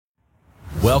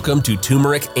Welcome to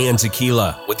Turmeric and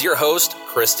Tequila with your host,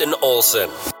 Kristen Olson.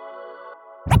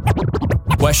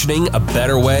 Questioning a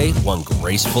better way, one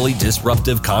gracefully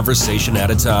disruptive conversation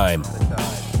at a time.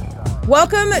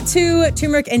 Welcome to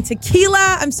Turmeric and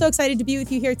Tequila. I'm so excited to be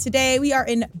with you here today. We are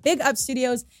in Big Up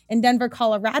Studios in Denver,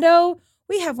 Colorado.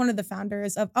 We have one of the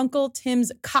founders of Uncle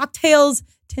Tim's Cocktails,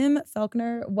 Tim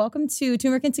Felkner. Welcome to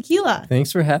Turmeric and Tequila.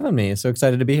 Thanks for having me. So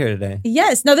excited to be here today.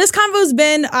 Yes. Now, this convo's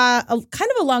been kind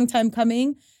of a long time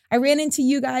coming. I ran into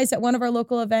you guys at one of our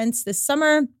local events this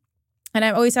summer, and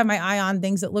I always have my eye on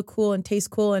things that look cool and taste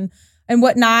cool and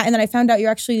whatnot. And then I found out you're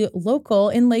actually local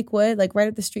in Lakewood, like right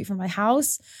up the street from my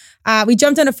house. We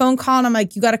jumped on a phone call, and I'm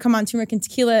like, you got to come on Turmeric and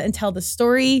Tequila and tell the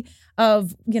story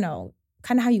of,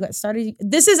 kind of how you got started.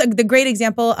 This is the great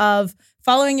example of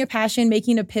following your passion,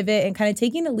 making a pivot, and kind of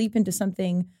taking a leap into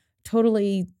something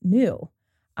totally new.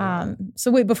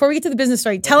 So wait, before we get to the business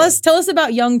story, tell us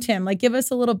about young Tim. Like, give us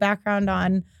a little background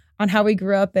on how we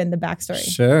grew up and the backstory.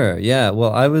 Sure. Yeah.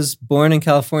 Well, I was born in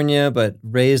California, but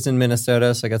raised in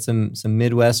Minnesota. So I got some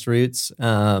Midwest roots.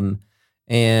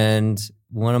 And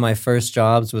one of my first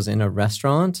jobs was in a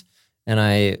restaurant. And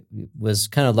I was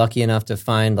kind of lucky enough to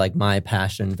find like my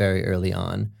passion very early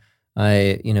on.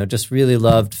 I, just really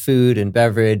loved food and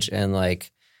beverage, and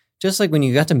just when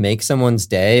you got to make someone's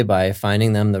day by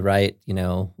finding them the right,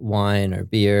 wine or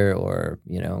beer or,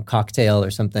 cocktail or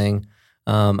something.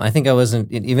 I think I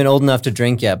wasn't even old enough to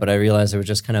drink yet, but I realized there was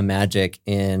just kind of magic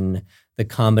in the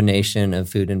combination of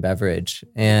food and beverage.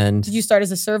 And did you start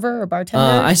as a server or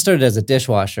bartender? I started as a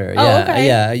dishwasher. Oh, yeah, okay.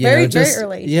 Yeah, very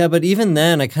early. Yeah, but even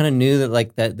then, I kind of knew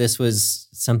that this was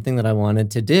something that I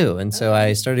wanted to do, and so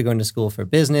I started going to school for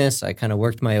business. I kind of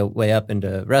worked my way up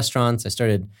into restaurants. I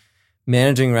started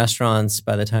managing restaurants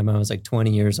by the time I was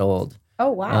 20 years old.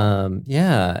 Oh, wow.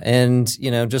 Yeah. And,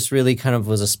 just really kind of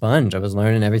was a sponge. I was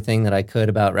learning everything that I could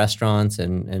about restaurants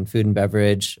and food and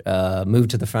beverage.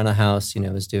 Moved to the front of house,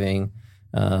 was doing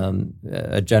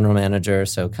a general manager.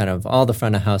 So kind of all the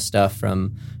front of house stuff,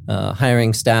 from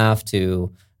hiring staff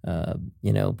to,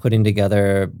 putting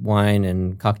together wine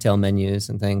and cocktail menus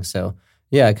and things. So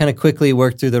yeah, I kind of quickly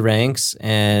worked through the ranks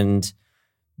and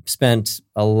spent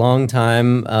a long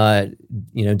time,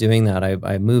 doing that.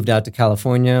 I moved out to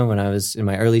California when I was in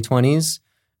my early 20s.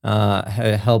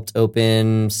 I helped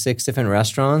open 6 different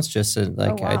restaurants. Just so,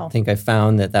 oh, wow. I think I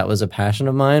found that was a passion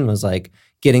of mine, was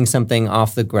getting something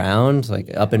off the ground,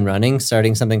 up and running,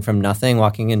 starting something from nothing,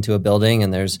 walking into a building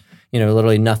and there's,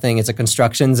 literally nothing. It's a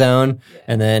construction zone. Yeah.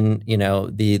 And then,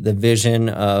 the vision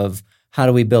of how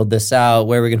do we build this out?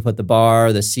 Where are we going to put the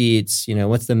bar, the seats?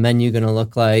 What's the menu going to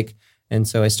look like? And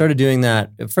so I started doing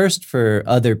that at first for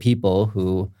other people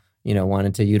who,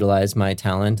 wanted to utilize my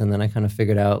talent. And then I kind of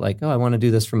figured out I want to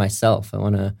do this for myself. I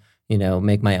want to,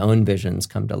 make my own visions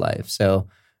come to life. So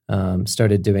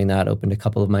started doing that, opened a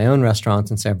couple of my own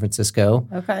restaurants in San Francisco.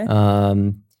 Okay.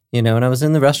 And I was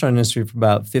in the restaurant industry for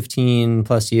about 15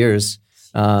 plus years.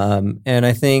 And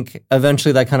I think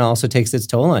eventually that kind of also takes its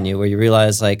toll on you, where you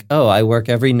realize I work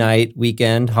every night,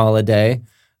 weekend, holiday.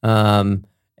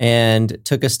 And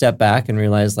took a step back and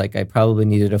realized I probably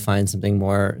needed to find something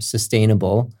more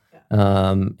sustainable.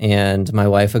 And my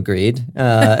wife agreed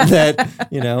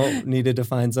that, needed to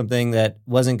find something that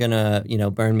wasn't going to,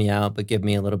 burn me out, but give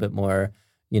me a little bit more,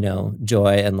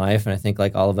 joy in life. And I think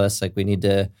all of us, we need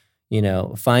to,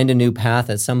 find a new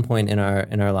path at some point in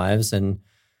our lives. And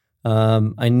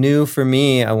I knew for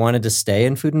me, I wanted to stay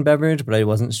in food and beverage, but I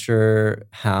wasn't sure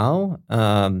how.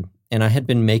 And I had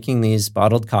been making these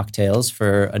bottled cocktails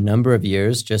for a number of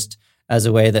years, just as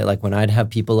a way that when I'd have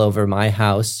people over my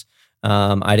house,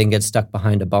 I didn't get stuck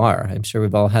behind a bar. I'm sure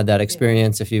we've all had that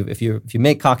experience. Yeah. If you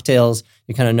make cocktails,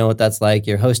 you kind of know what that's like.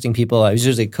 You're hosting people. I was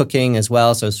usually cooking as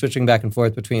well, so switching back and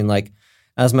forth between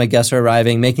as my guests are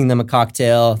arriving, making them a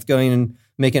cocktail, going and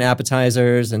making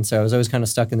appetizers, and so I was always kind of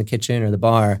stuck in the kitchen or the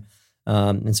bar.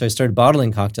 And so I started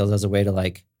bottling cocktails as a way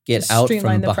to get just out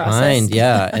from behind.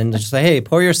 Yeah. And just say, hey,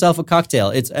 pour yourself a cocktail.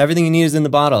 It's everything you need is in the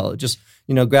bottle. Just,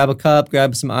 grab a cup,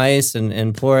 grab some ice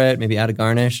and pour it, maybe add a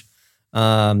garnish.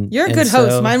 You're a good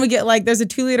host. Mine would get there's a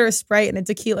 2-liter of Sprite and a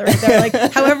tequila right there.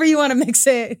 However you want to mix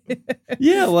it.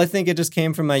 Yeah. Well, I think it just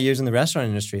came from my years in the restaurant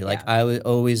industry. I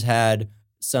always had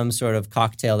some sort of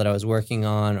cocktail that I was working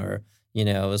on, or,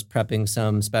 I was prepping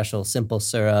some special simple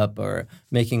syrup or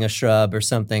making a shrub or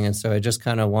something. And so I just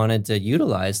kind of wanted to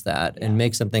utilize that and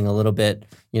make something a little bit,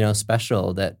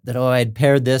 special that, I'd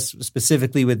paired this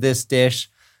specifically with this dish.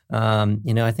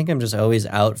 I think I'm just always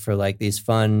out for these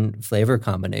fun flavor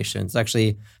combinations.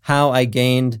 Actually, how I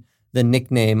gained the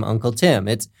nickname Uncle Tim.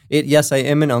 Yes, I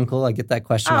am an uncle. I get that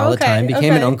question all the time.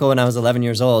 Became an uncle when I was 11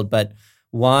 years old, but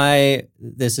why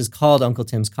this is called Uncle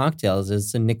Tim's Cocktails.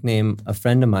 It's a nickname a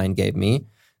friend of mine gave me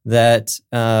that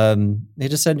they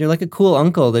just said, you're like a cool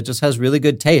uncle that just has really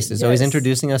good taste. It's always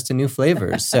introducing us to new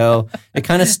flavors. So it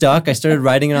kind of stuck. I started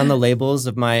writing it on the labels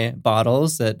of my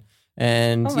bottles I'd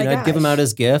give them out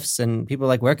as gifts, and people were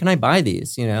like, where can I buy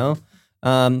these? So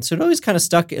it always kind of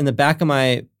stuck in the back of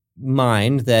my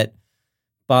mind that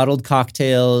bottled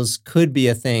cocktails could be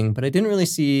a thing, but I didn't really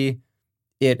see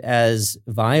it as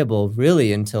viable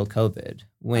really until COVID,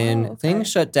 when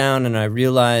things shut down and I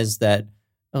realized that,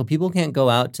 people can't go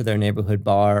out to their neighborhood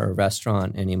bar or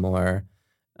restaurant anymore.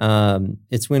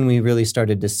 It's when we really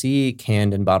started to see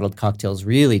canned and bottled cocktails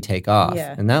really take off.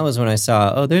 Yeah. And that was when I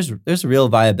saw, there's real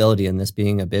viability in this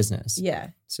being a business. Yeah.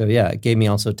 So it gave me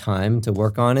also time to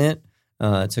work on it.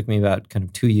 It took me about kind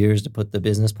of 2 years to put the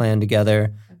business plan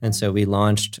together. Okay. And so we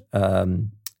launched,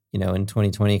 in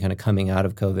 2020, kind of coming out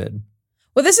of COVID.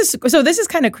 Well, this is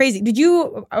kind of crazy.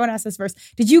 I want to ask this first.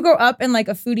 Did you grow up in like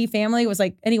a foodie family? Was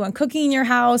like anyone cooking in your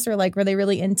house, or like were they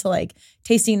really into like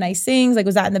tasting nice things? Like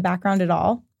was that in the background at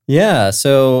all? Yeah.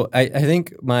 So I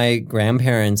think my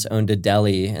grandparents owned a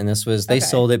deli, and they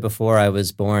sold it before I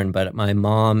was born, but my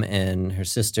mom and her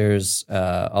sisters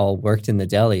all worked in the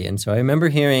deli. And so I remember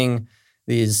hearing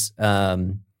these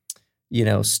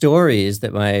stories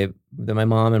that my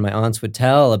mom and my aunts would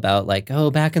tell about like,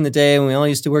 back in the day when we all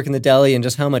used to work in the deli and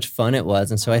just how much fun it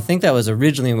was. And so I think that was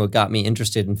originally what got me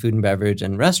interested in food and beverage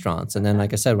and restaurants. And then,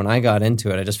 like I said, when I got into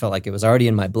it, I just felt like it was already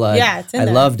in my blood. Yeah, it's in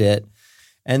there. Loved it.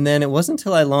 And then it wasn't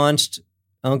until I launched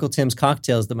Uncle Tim's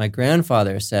Cocktails that my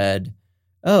grandfather said,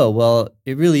 oh, well,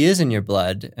 it really is in your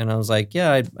blood. And I was like,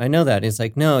 yeah, I know that. And he's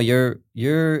like, no,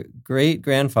 your great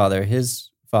grandfather,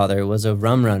 his father was a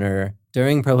rum runner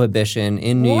during Prohibition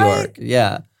in New York.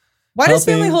 Yeah. Why does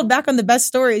family hold back on the best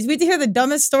stories? We have to hear the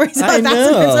dumbest stories about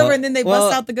that over, and then they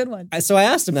bust out the good ones. So I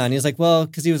asked him that, and he was like, well,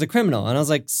 because he was a criminal. And I was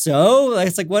like, so?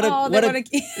 It's like,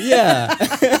 yeah.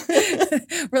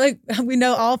 We're like, we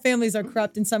know all families are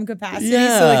corrupt in some capacity, so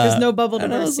like there's no bubble to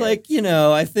burst. And I was like,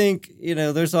 I think,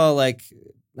 there's all like,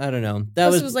 I don't know.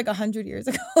 This was like 100 years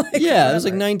ago. It was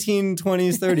like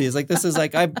 1920s, 30s. Like this is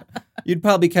like you'd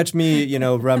probably catch me,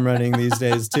 rum running these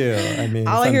days too. I mean,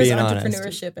 all I hear is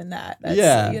entrepreneurship in that.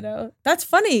 That's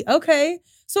funny. Okay,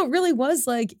 so it really was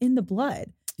like in the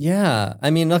blood. Yeah,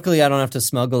 I mean, luckily I don't have to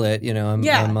smuggle it.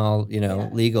 I'm all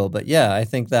legal. But I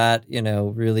think that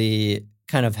really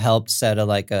kind of helped set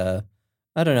put a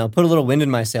little wind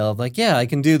in my sail of like, I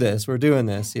can do this. We're doing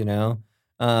this.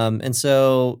 And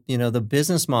so, the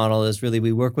business model is really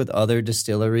we work with other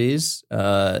distilleries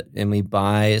and we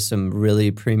buy some really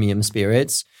premium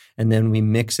spirits, and then we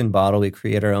mix and bottle. We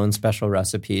create our own special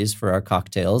recipes for our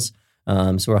cocktails.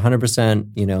 So we're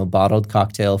 100%, bottled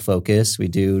cocktail focus. We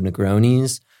do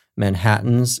Negronis,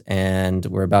 Manhattans, and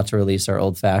we're about to release our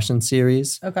Old Fashioned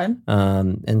series. Okay.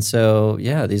 And so,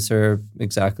 these are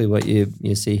exactly what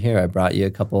you see here. I brought you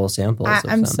a couple of samples.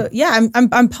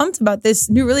 I'm pumped about this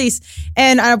new release,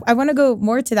 and I want to go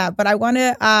more to that, but I want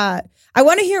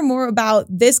to hear more about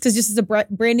this because just as a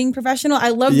branding professional, I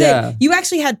love that you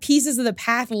actually had pieces of the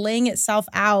path laying itself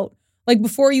out. Like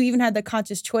before you even had the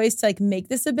conscious choice to like make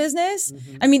this a business.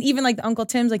 Mm-hmm. I mean, even like the Uncle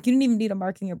Tim's, like you didn't even need a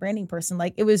marketing or branding person.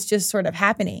 Like it was just sort of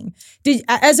happening.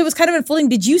 As it was kind of unfolding,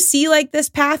 did you see like this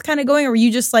path kind of going, or were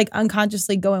you just like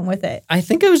unconsciously going with it? I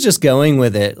think I was just going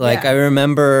with it. Like I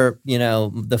remember,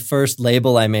 the first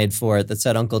label I made for it that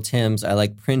said Uncle Tim's, I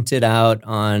like printed out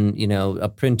on, a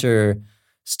printer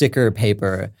sticker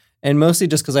paper. And mostly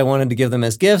just because I wanted to give them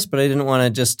as gifts, but I didn't want to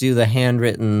just do the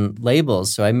handwritten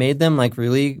labels. So I made them like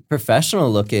really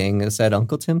professional looking. It said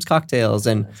Uncle Tim's Cocktails.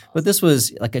 But this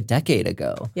was like a decade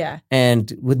ago. Yeah.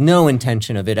 And with no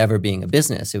intention of it ever being a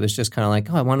business. It was just kind of like,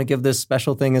 I want to give this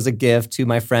special thing as a gift to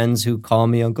my friends who call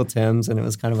me Uncle Tim's. And it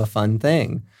was kind of a fun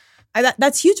thing.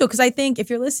 That's huge because I think if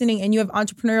you're listening and you have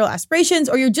entrepreneurial aspirations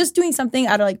or you're just doing something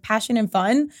out of like passion and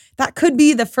fun, that could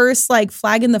be the first like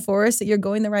flag in the forest that you're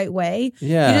going the right way.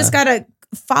 Yeah. You just got to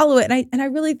follow it. And I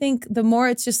really think the more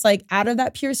it's just like out of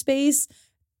that pure space,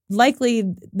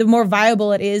 likely the more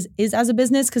viable it is as a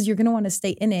business because you're going to want to stay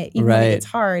in it even when it's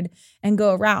hard and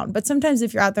go around. But sometimes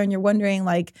if you're out there and you're wondering,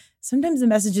 like sometimes the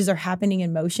messages are happening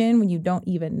in motion when you don't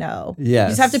even know. Yes.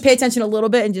 You just have to pay attention a little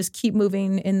bit and just keep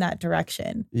moving in that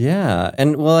direction. Yeah.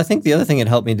 And well, I think the other thing it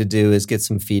helped me to do is get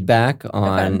some feedback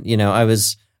on,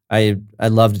 I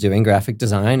loved doing graphic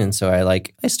design. And so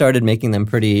I started making them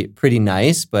pretty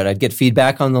nice, but I'd get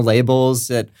feedback on the labels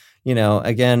that,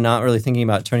 again, not really thinking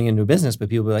about turning into a business, but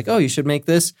people would be like, oh, you should make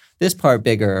this part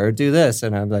bigger or do this.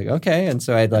 And I'm like, okay. And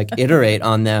so I'd like iterate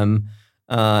on them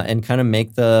and kind of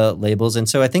make the labels. And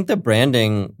so I think the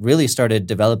branding really started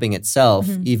developing itself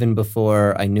even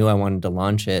before I knew I wanted to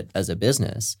launch it as a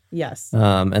business. Yes.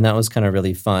 And that was kind of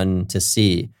really fun to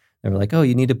see. They were like, oh,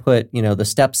 you need to put, the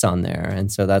steps on there.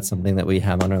 And so that's something that we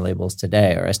have on our labels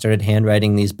today. Or I started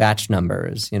handwriting these batch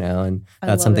numbers, and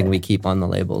that's something we keep on the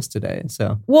labels today.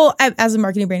 So, well, as a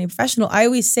marketing branding professional, I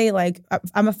always say, like,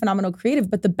 I'm a phenomenal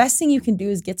creative, but the best thing you can do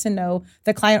is get to know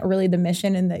the client, or really the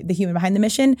mission and the human behind the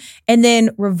mission, and then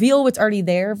reveal what's already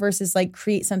there versus like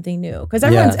create something new. Because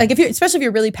everyone's like, especially if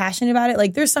you're really passionate about it,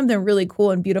 like there's something really cool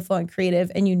and beautiful and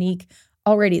creative and unique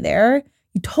already there.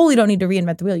 You totally don't need to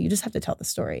reinvent the wheel. You just have to tell the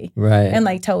story. Right. And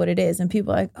like tell what it is. And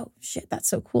people are like, oh shit, that's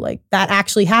so cool. Like that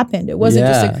actually happened. It wasn't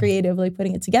just a creative like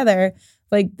putting it together.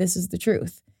 Like this is the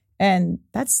truth. And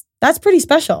that's pretty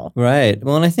special. Right.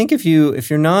 Well, and I think if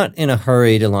you're not in a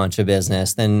hurry to launch a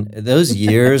business, then those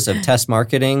years of test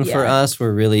marketing for us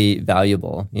were really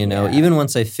valuable. Even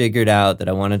once I figured out that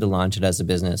I wanted to launch it as a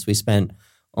business, we spent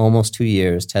almost 2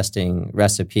 years testing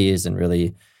recipes and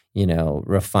really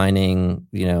refining,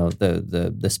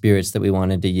 the spirits that we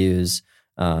wanted to use,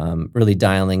 really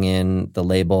dialing in the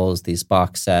labels, these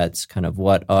box sets, kind of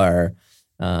what our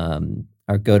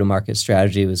go-to-market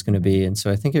strategy was going to be. And so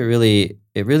I think it really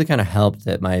kind of helped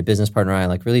that my business partner and I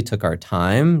like really took our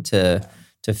time to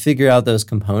figure out those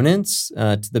components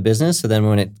to the business. So then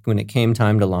when it came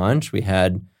time to launch, we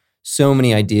had so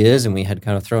many ideas and we had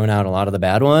kind of thrown out a lot of the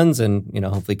bad ones and,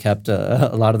 hopefully kept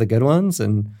a lot of the good ones.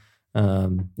 And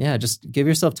just give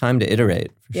yourself time to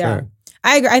iterate for sure.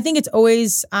 I agree. I think it's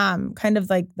always kind of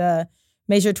like the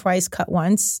measure twice, cut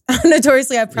once.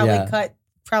 Notoriously, I've probably cut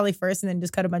first and then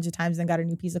just cut a bunch of times and then got a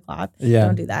new piece of cloth. Yeah.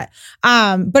 Don't do that.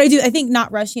 But I think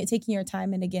not rushing it, taking your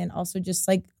time. And again, also just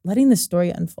like letting the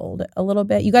story unfold a little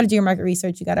bit. You got to do your market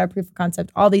research. You got to have proof of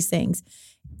concept, all these things.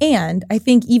 And I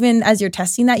think even as you're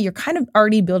testing that, you're kind of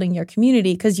already building your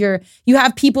community because you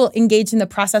have people engaged in the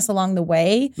process along the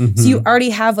way. Mm-hmm. So you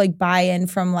already have like buy-in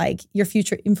from like your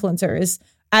future influencers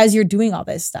as you're doing all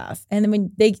this stuff. And then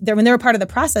when they're a part of the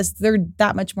process, they're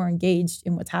that much more engaged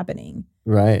in what's happening.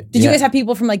 Right. Did you guys have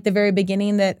people from like the very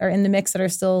beginning that are in the mix that are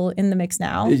still in the mix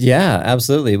now? Yeah,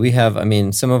 absolutely. We have,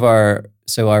 some of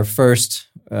our first,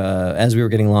 as we were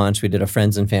getting launched, we did a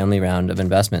friends and family round of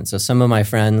investment. So some of my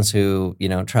friends who,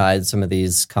 tried some of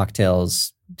these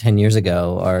cocktails 10 years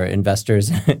ago are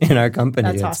investors in our company.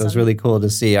 That's awesome. So it's really cool to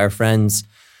see our friends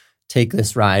take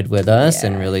this ride with us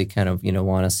and really kind of,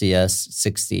 want to see us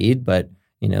succeed. But,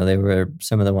 they were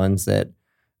some of the ones that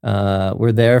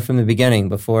were there from the beginning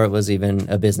before it was even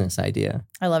a business idea.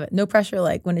 I love it. No pressure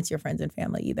like when it's your friends and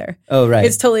family either. Oh, right.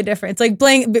 It's totally different. It's like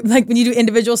playing, like when you do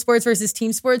individual sports versus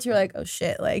team sports, you're like, oh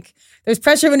shit, like there's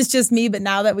pressure when it's just me, but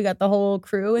now that we got the whole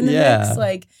crew in the mix,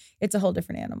 like it's a whole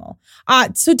different animal.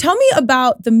 So tell me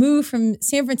about the move from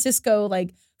San Francisco,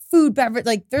 like food, beverage,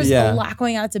 like there's a lot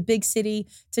going on. It's a big city,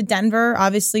 to Denver.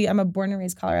 Obviously, I'm a born and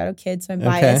raised Colorado kid, so I'm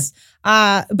biased.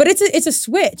 But it's a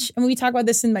switch. And when we talk about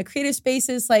this in my creative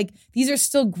spaces, like these are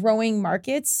still growing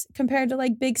markets compared to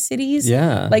like big cities.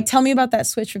 Yeah. Like tell me about that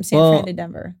switch from San Fran to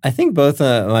Denver. I think both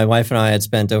my wife and I had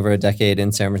spent over a decade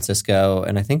in San Francisco,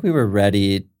 and I think we were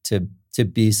ready to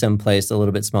be someplace a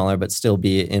little bit smaller, but still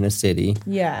be in a city.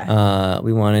 Yeah.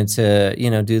 We wanted to,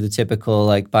 do the typical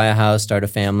like buy a house, start a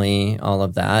family, all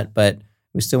of that. But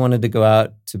we still wanted to go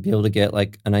out to be able to get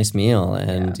like a nice meal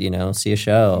and, see a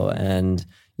show. And,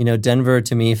 Denver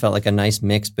to me felt like a nice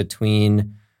mix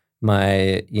between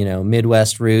my,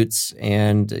 Midwest roots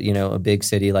and, a big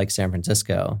city like San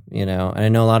Francisco, and I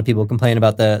know a lot of people complain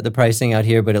about the pricing out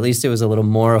here, but at least it was a little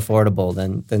more affordable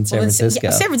than San Francisco.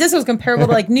 San Francisco is comparable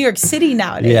to like New York City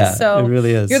nowadays. Yeah, so it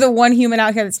really is. You're the one human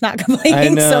out here that's not complaining. I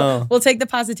know. So we'll take the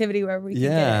positivity wherever we can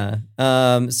get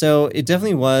it. So it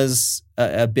definitely was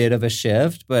a bit of a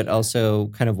shift, but also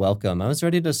kind of welcome. I was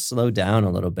ready to slow down a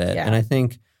little bit. Yeah. And I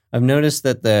think I've noticed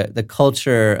that the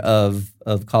culture of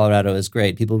Colorado is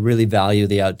great. People really value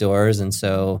the outdoors. And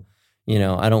so,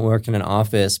 I don't work in an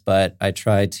office, but I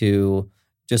try to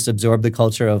just absorb the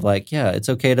culture of like, it's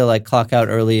okay to like clock out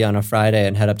early on a Friday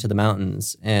and head up to the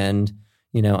mountains. And,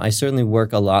 I certainly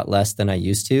work a lot less than I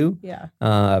used to. Yeah.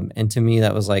 And to me,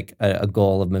 that was like a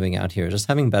goal of moving out here, just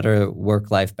having better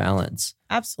work-life balance.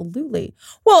 Absolutely.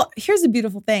 Well, here's the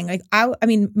beautiful thing. Like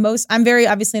I'm very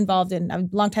obviously involved in, I'm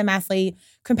a longtime athlete,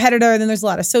 competitor. Then there's a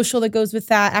lot of social that goes with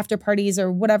that, after parties or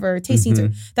whatever, tastings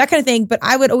or that kind of thing. But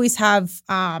I would always have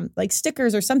like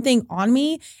stickers or something on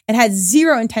me and had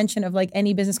zero intention of like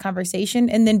any business conversation,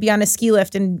 and then be on a ski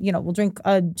lift and, we'll drink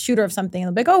a shooter of something and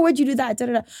they'll be like, oh, where'd you do that? Da,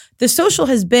 da, da. The social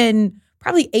has been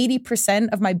probably 80%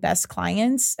 of my best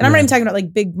clients. And I'm not even talking about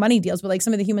like big money deals, but like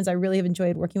some of the humans I really have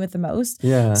enjoyed working with the most.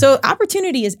 Yeah. So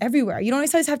opportunity is everywhere. You don't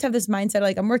always have to have this mindset of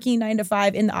like, I'm working 9 to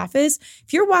 5 in the office.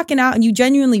 If you're walking out and you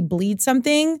genuinely bleed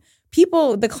something,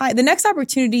 people, the next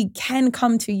opportunity can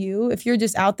come to you if you're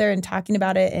just out there and talking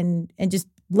about it and just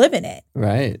living it.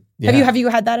 Right. Yeah. Have you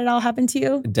had that at all happen to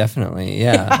you? Definitely.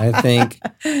 Yeah. I think,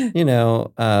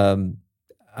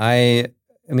 I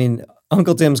mean,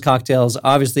 Uncle Tim's Cocktails,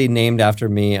 obviously named after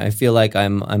me. I feel like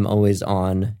I'm always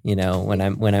on, when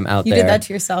I'm out there. You did that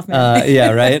to yourself, man.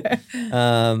 Yeah, right.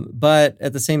 But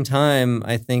at the same time,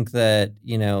 I think that,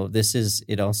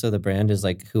 the brand is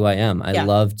like who I am. I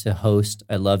love to host.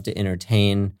 I love to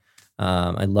entertain.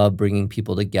 I love bringing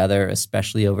people together,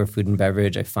 especially over food and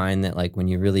beverage. I find that like when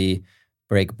you really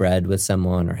break bread with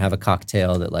someone or have a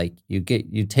cocktail, that like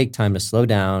you take time to slow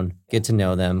down, get to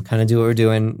know them, kind of do what we're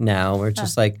doing now, where it's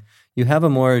just like you have a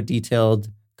more detailed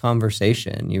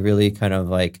conversation. You really kind of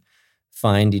like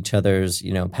find each other's,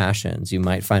 passions. You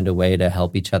might find a way to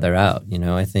help each other out.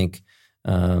 I think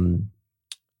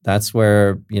that's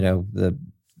where,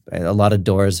 a lot of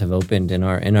doors have opened in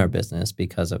our business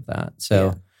because of that.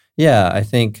 So yeah, I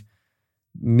think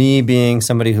me being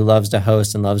somebody who loves to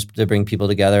host and loves to bring people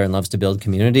together and loves to build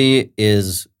community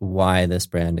is why this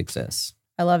brand exists.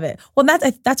 I love it. Well,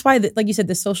 that's why, like you said,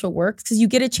 the social works, because you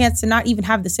get a chance to not even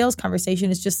have the sales conversation.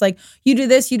 It's just like, you do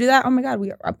this, you do that. Oh my God,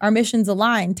 our missions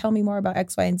align. Tell me more about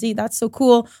X, Y, and Z. That's so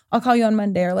cool. I'll call you on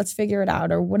Monday, or let's figure it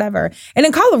out, or whatever. And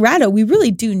in Colorado, we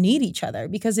really do need each other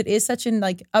because it is such an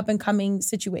like up and coming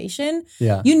situation.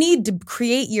 Yeah. You need to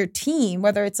create your team,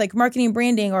 whether it's like marketing and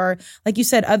branding, or like you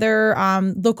said, other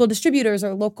local distributors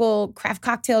or local craft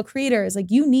cocktail creators.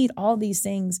 Like you need all these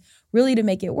things really to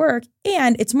make it work.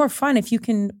 And it's more fun if you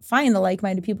can find the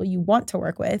like-minded people you want to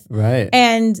work with. Right.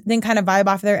 And then kind of vibe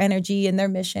off their energy and their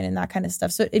mission and that kind of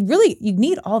stuff. So it really, you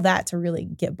need all that to really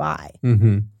get by.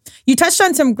 Mm-hmm. You touched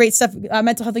on some great stuff,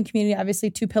 mental health and community,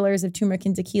 obviously 2 pillars of Turmeric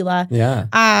and Tequila.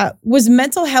 Yeah. Was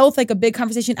mental health like a big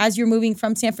conversation as you're moving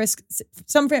from San Francisco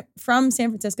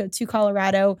to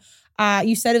Colorado?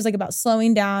 You said it was like about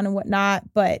slowing down and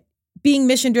whatnot, but being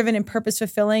mission driven and purpose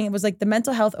fulfilling, it was like the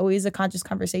mental health always a conscious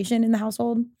conversation in the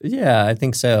household? Yeah, I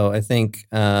think so. I think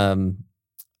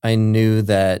I knew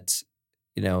that,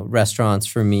 restaurants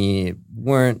for me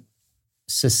weren't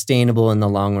sustainable in the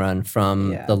long run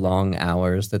from the long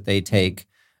hours that they take.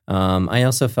 I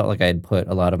also felt like I had put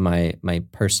a lot of my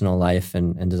personal life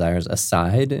and desires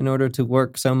aside in order to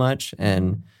work so much.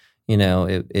 And,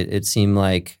 it seemed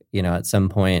like, at some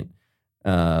point,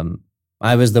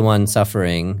 I was the one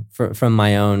suffering from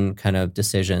my own kind of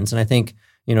decisions. And I think,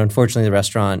 unfortunately, the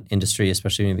restaurant industry,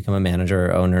 especially when you become a manager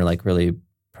or owner, like really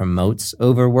promotes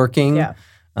overworking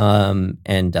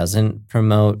and doesn't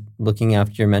promote looking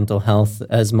after your mental health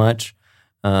as much.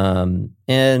 And,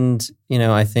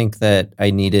 I think that I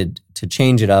needed to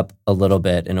change it up a little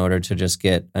bit in order to just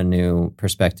get a new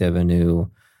perspective, a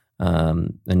new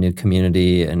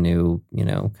community, a new,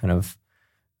 kind of,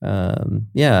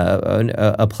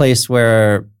 a place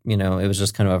where, it was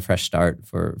just kind of a fresh start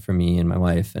for me and my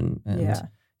wife. And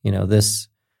this,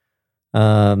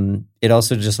 it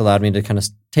also just allowed me to kind of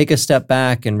take a step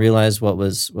back and realize what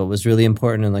was really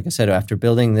important. And like I said, after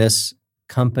building this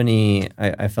company,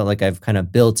 I felt like I've kind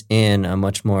of built in a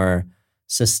much more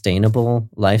sustainable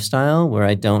lifestyle where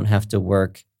I don't have to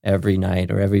work every night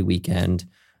or every weekend.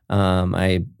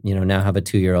 I, now have a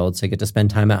 2-year-old, so I get to spend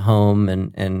time at home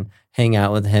and hang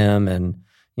out with him. And,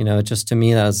 just to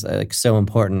me, that was like so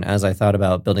important. As I thought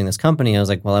about building this company, I was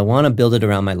like, well, I want to build it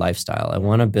around my lifestyle. I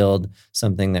want to build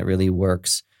something that really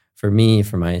works for me,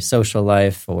 for my social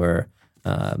life, for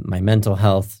my mental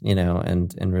health,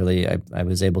 and really I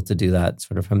was able to do that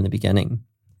sort of from the beginning.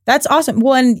 That's awesome.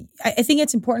 Well, and I think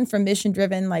it's important for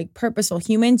mission-driven, like purposeful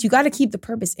humans. You got to keep the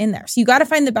purpose in there. So you got to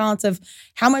find the balance of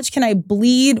how much can I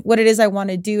bleed what it is I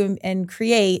want to do and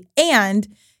create, and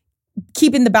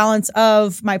keeping the balance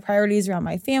of my priorities around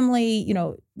my family,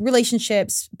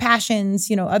 relationships, passions,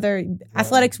 other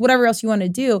athletics, whatever else you want to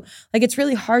do. Like it's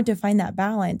really hard to find that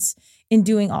balance in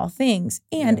doing all things.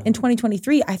 And in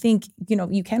 2023, I think,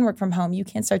 you can work from home, you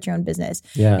can start your own business.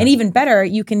 Yeah. And even better,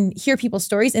 you can hear people's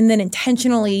stories and then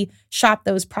intentionally shop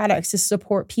those products to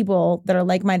support people that are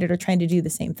like-minded or trying to do the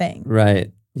same thing.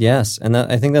 Right. Yes. And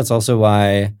I think that's also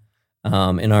why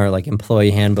in our like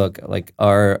employee handbook, like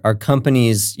our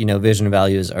company's, vision and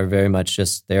values are very much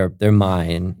just they're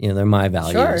mine, they're my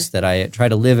values that I try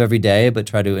to live every day, but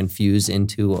try to infuse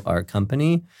into our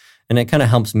company. And it kind of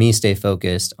helps me stay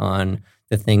focused on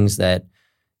the things that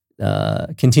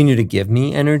continue to give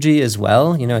me energy as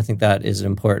well. I think that is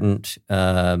important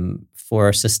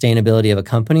for sustainability of a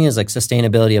company is like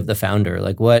sustainability of the founder.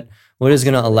 Like what is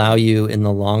going to allow you in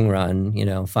the long run,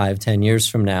 5-10 years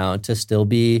from now to still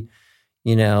be,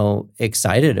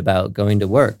 excited about going to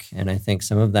work. And I think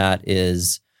some of that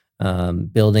is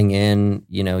building in,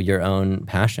 your own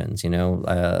passions.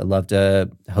 I love to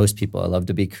host people. I love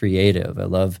to be creative. I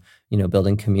love,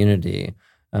 building community.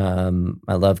 I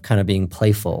love kind of being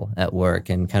playful at work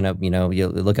and kind of, you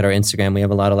look at our Instagram, we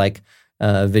have a lot of like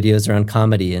videos around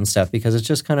comedy and stuff because it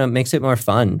just kind of makes it more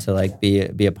fun to like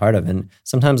be a part of. And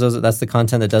sometimes that's the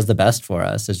content that does the best for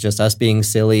us. It's just us being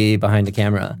silly behind a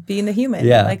camera. Being the human,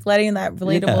 yeah. like letting that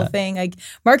relatable thing. Like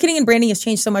marketing and branding has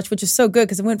changed so much, which is so good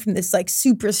because it went from this like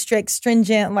super strict,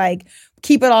 stringent, like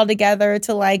keep it all together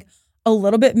to like a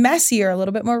little bit messier, a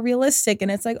little bit more realistic.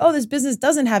 And it's like, oh, this business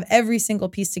doesn't have every single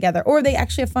piece together, or they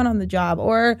actually have fun on the job,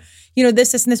 or,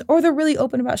 this, and this, or they're really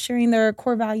open about sharing their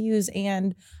core values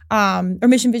and, or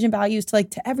mission, vision, values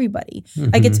to everybody. Mm-hmm.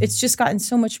 Like it's just gotten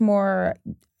so much more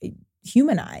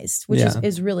humanized, which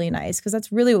is really nice because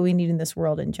that's really what we need in this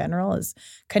world in general is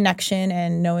connection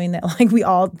and knowing that like we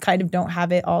all kind of don't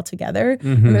have it all together.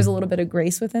 Mm-hmm. And there's a little bit of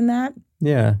grace within that.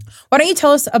 Yeah. Why don't you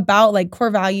tell us about like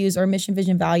core values or mission,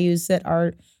 vision, values that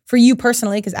are for you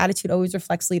personally, because attitude always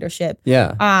reflects leadership.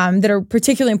 Yeah. That are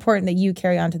particularly important that you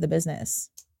carry on to the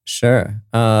business. Sure.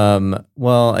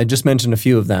 Well, I just mentioned a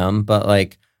few of them, but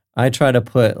like I try to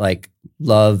put like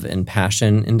love and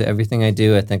passion into everything I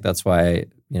do. I think that's why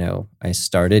I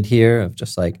started here of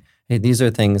just like, hey, these are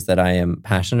things that I am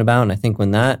passionate about. And I think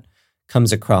when that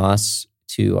comes across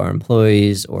to our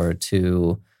employees or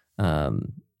to,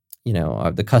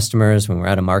 the customers when we're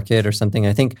at a market or something,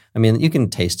 you can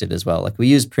taste it as well. Like we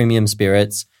use premium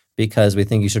spirits because we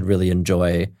think you should really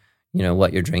enjoy,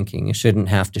 what you're drinking. You shouldn't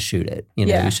have to shoot it.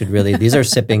 You should really, these are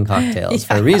sipping cocktails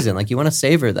for a reason. Like you want to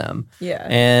savor them. Yeah.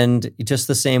 And just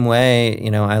the same way,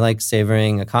 I like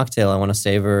savoring a cocktail. I want to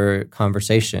savor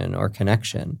conversation or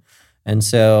connection. And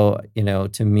so,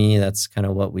 to me, that's kind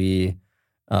of what we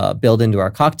build into our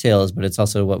cocktails, but it's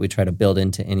also what we try to build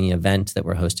into any event that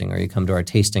we're hosting, or you come to our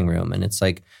tasting room and it's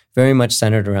like very much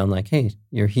centered around like, hey,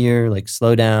 you're here, like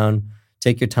slow down,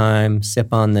 take your time,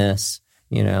 sip on this.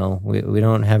 We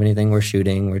don't have anything we're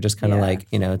shooting. We're just kind of like,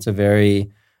 it's a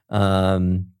very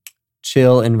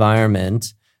chill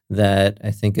environment that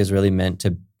I think is really meant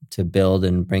to build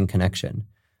and bring connection.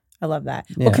 I love that.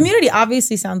 Yeah. Well, community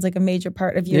obviously sounds like a major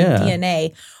part of your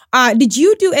DNA. Did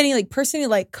you do any like personally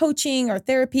like coaching or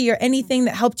therapy or anything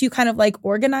that helped you kind of like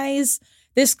organize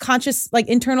this conscious like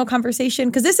internal conversation?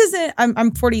 Because this isn't,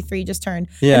 I'm 43, just turned.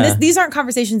 Yeah. And these aren't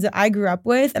conversations that I grew up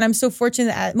with. And I'm so fortunate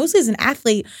that mostly as an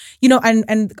athlete,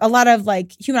 and a lot of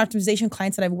like human optimization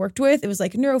clients that I've worked with, it was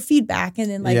like neurofeedback and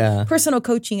then like personal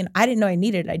coaching. And I didn't know I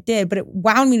needed it. I did, but it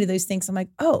wound me to those things. I'm like,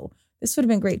 oh, this would have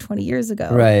been great 20 years ago.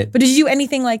 Right. But did you do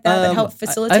anything like that helped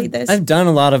facilitate this? I've done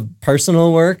a lot of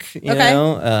personal work, you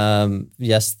know.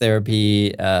 Yes,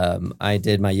 therapy. I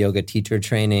did my yoga teacher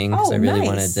training because I really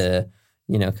wanted to,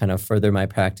 kind of further my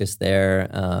practice there.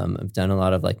 I've done a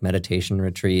lot of like meditation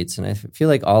retreats. And I feel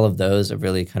like all of those have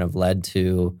really kind of led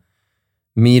to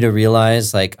me to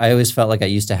realize like I always felt like I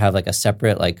used to have like a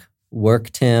separate like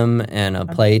work Tim and a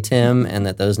play Tim, and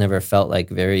that those never felt like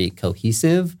very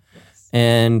cohesive.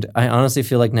 And I honestly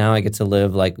feel like now I get to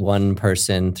live like one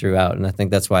person throughout. And I think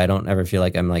that's why I don't ever feel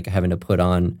like I'm like having to put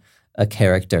on a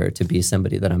character to be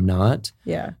somebody that I'm not.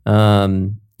 Yeah.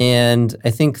 And I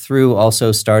think through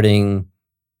also starting,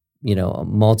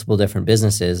 multiple different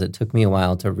businesses, it took me a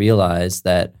while to realize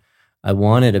that I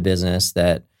wanted a business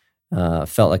that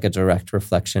felt like a direct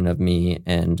reflection of me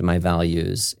and my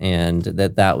values, and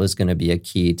that was going to be a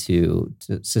key to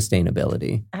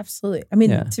sustainability. Absolutely. I mean,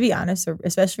 to be honest,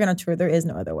 especially on tour, there is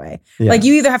no other way. Like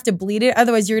you either have to bleed it,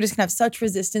 otherwise you're just going to have such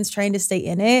resistance trying to stay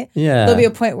in it. Yeah. There'll be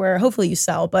a point where hopefully you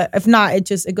sell, but if not, it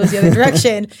goes the other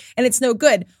direction and it's no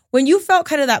good. When you felt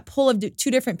kind of that pull of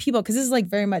two different people, because this is like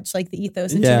very much like the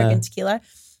ethos in turmeric and tequila,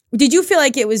 did you feel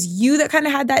like it was you that kind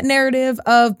of had that narrative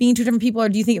of being two different people, or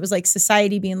do you think it was like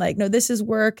society being like, no, this is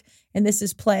work and this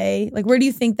is play? Like, where do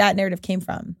you think that narrative came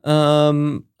from?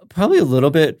 Probably a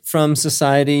little bit from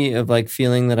society of like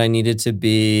feeling that I needed to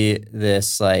be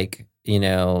this like,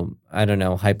 I don't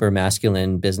know, hyper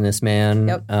masculine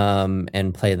businessman,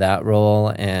 and play that role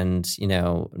and,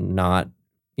 not,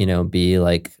 be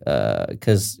like,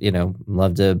 cause,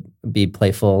 love to be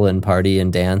playful and party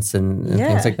and dance and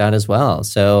things like that as well.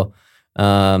 So,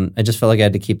 I just felt like I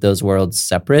had to keep those worlds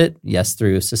separate. Yes,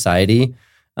 through society.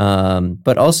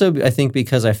 But also I think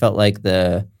because I felt like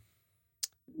the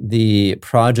the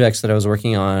projects that I was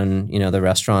working on, the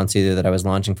restaurants either that I was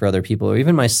launching for other people or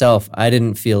even myself, I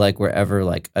didn't feel like were ever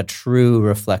like a true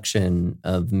reflection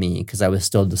of me because I was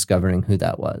still discovering who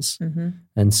that was. Mm-hmm.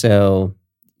 And so,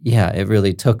 yeah, it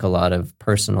really took a lot of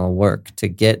personal work to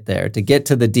get there, to get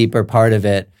to the deeper part of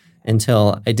it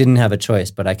until I didn't have a choice,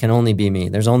 but I can only be me.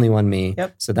 There's only one me.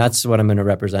 Yep. So that's what I'm going to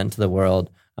represent to the world.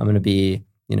 I'm going to be,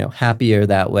 happier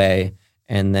that way.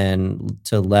 And then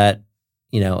to let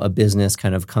a business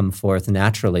kind of come forth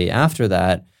naturally after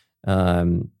that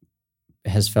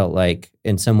has felt like,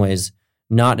 in some ways,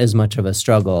 not as much of a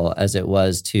struggle as it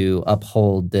was to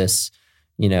uphold this,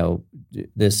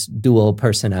 this dual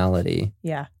personality.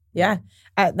 Yeah. Yeah.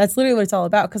 That's literally what it's all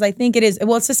about. Because I think it is,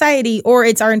 it's society or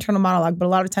it's our internal monologue. But a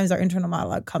lot of times our internal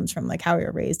monologue comes from like how we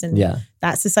were raised and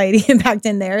that society impact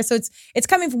in there. So it's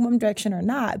coming from one direction or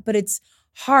not, but it's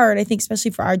hard, I think,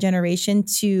 especially for our generation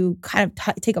to kind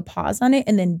of take a pause on it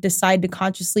and then decide to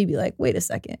consciously be like, wait a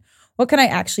second, what can I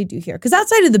actually do here? Because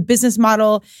outside of the business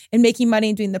model and making money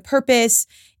and doing the purpose,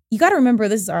 you got to remember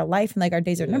this is our life and like our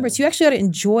days are numbered. So you actually got to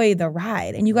enjoy the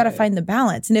ride and you got to find the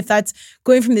balance. And if that's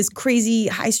going from this crazy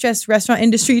high stress restaurant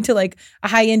industry to like a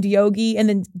high end yogi and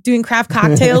then doing craft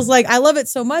cocktails, like I love it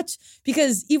so much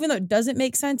because even though it doesn't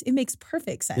make sense, it makes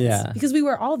perfect sense. Yeah. Because we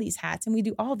wear all these hats and we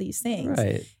do all these things.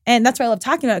 Right. And that's why I love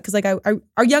talking about it because like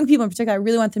our young people in particular, I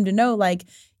really want them to know like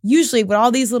usually with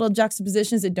all these little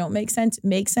juxtapositions that don't make sense,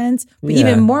 make sense. But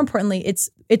even more importantly, it's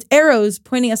arrows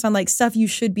pointing us on like stuff you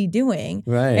should be doing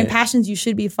and passions you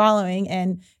should be following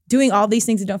and doing all these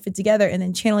things that don't fit together and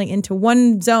then channeling into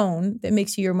one zone that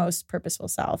makes you your most purposeful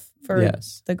self for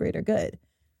the greater good.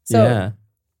 So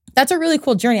that's a really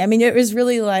cool journey. I mean, it was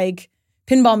really like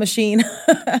pinball machine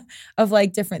of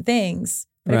like different things.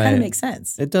 But it kind of makes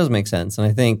sense. It does make sense.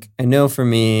 And I know for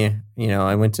me,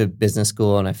 I went to business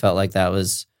school and I felt like that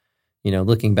was,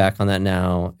 looking back on that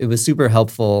now, it was super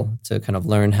helpful to kind of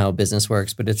learn how business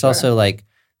works. But it's also like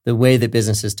the way that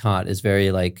business is taught is very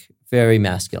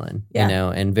masculine,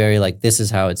 and very like, this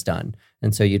is how it's done.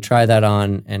 And so you try that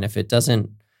on. And if it doesn't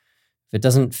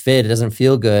fit, it doesn't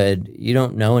feel good, you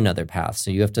don't know another path. So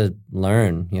you have to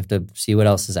learn, you have to see what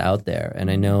else is out there.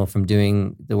 And I know from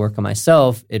doing the work on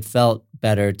myself, it felt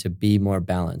better to be more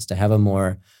balanced, to have a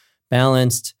more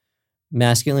balanced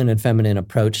masculine and feminine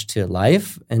approach to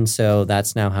life. And so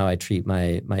that's now how I treat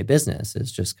my business,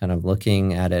 is just kind of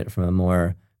looking at it from a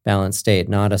more balanced state,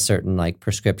 not a certain like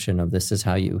prescription of this is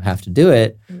how you have to do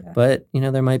it, but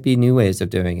there might be new ways of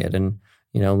doing it. And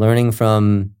learning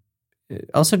from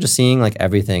also just seeing like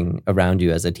everything around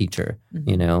you as a teacher,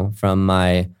 from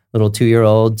my little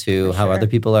 2-year-old to how other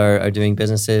people are doing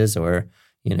businesses, or,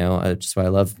 just why I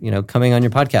love, coming on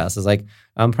your podcast is like,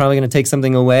 I'm probably going to take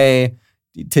something away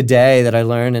today that I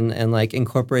learned and like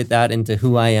incorporate that into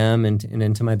who I am and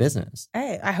into my business.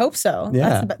 Hey, I hope so. Yeah.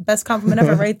 That's the best compliment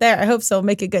ever right there. I hope so.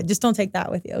 Make it good. Just don't take that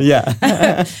with you.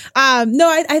 Yeah. No,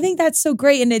 I think that's so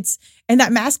great. And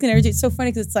that masculine energy, it's so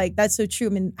funny because it's like, that's so true.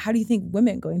 I mean, how do you think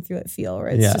women going through it feel? Where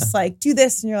it's just like, do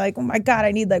this. And you're like, oh my God,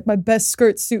 I need like my best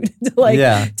skirt suit to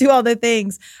like do all the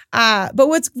things. But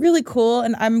what's really cool,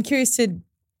 and I'm curious to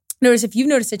notice if you've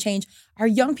noticed a change, our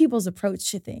young people's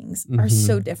approach to things are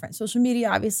so different. Social media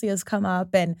obviously has come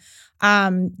up and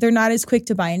they're not as quick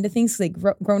to buy into things because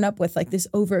they've grown up with like this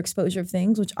overexposure of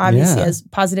things, which obviously has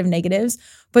positive negatives,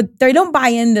 but they don't buy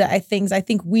into things I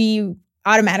think we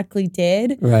automatically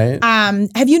did. Right.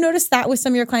 Have you noticed that with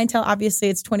some of your clientele? Obviously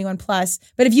it's 21 plus,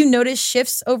 but have you noticed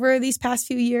shifts over these past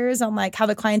few years on like how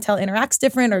the clientele interacts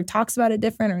different or talks about it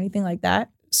different or anything like that?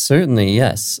 Certainly,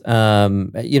 yes.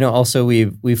 Also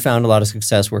we've found a lot of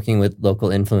success working with local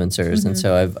influencers, and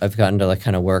so I've gotten to like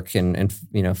kind of work and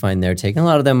find their take. And a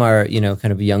lot of them are kind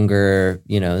of younger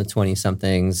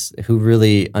 20-somethings who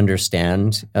really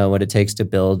understand what it takes to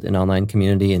build an online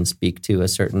community and speak to a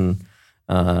certain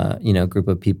group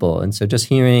of people. And so just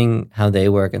hearing how they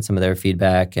work and some of their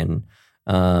feedback, and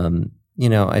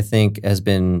I think has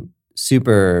been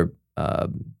super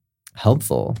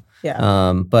helpful.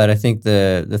 Yeah. But I think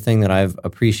the thing that I've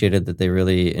appreciated that they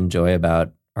really enjoy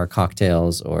about our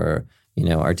cocktails or,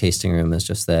 our tasting room is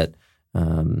just that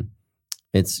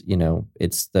it's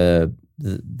the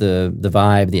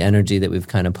vibe, the energy that we've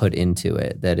kind of put into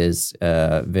it that is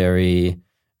very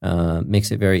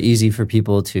makes it very easy for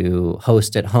people to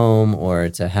host at home or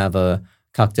to have a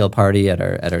cocktail party at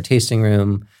our tasting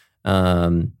room.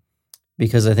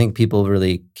 Because I think people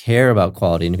really care about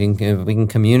quality, and if we can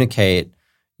communicate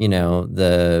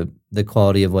the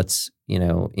quality of what's,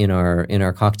 in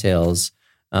our cocktails,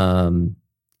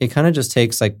 it kind of just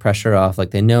takes like pressure off. Like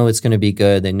they know it's going to be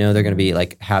good. They know they're going to be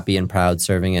like happy and proud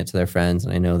serving it to their friends.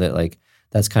 And I know that like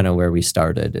that's kind of where we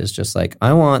started, is just like,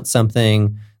 I want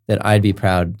something that I'd be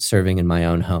proud serving in my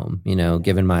own home.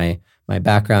 Given my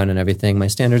background and everything, my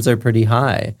standards are pretty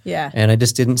high. Yeah. And I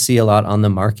just didn't see a lot on the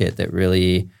market that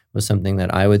really was something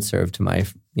that I would serve to my,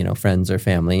 friends or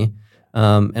family.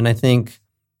 And I think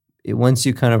once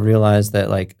you kind of realize that,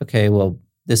 like, okay, well,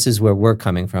 this is where we're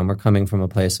coming from. We're coming from a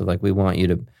place of like, we want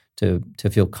you to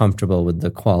feel comfortable with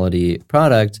the quality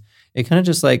product. It kind of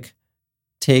just like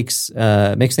makes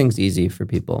things easy for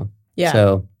people. Yeah.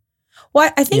 So,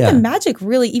 well, I think the magic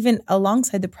really, even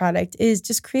alongside the product, is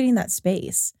just creating that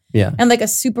space. Yeah. And like a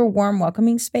super warm,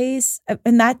 welcoming space.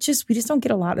 And we just don't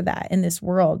get a lot of that in this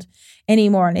world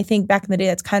anymore. And I think back in the day,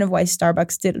 that's kind of why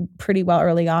Starbucks did pretty well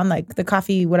early on. Like the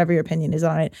coffee, whatever your opinion is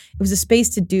on it, it was a space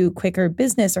to do quicker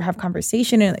business or have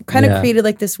conversation. And it kind of created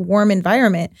like this warm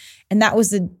environment. And that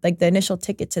was the initial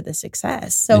ticket to the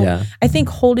success. So I think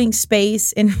holding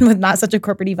space and with not such a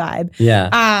corporate-y vibe.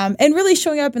 Yeah. And really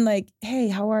showing up and like, hey,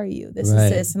 how are you? This is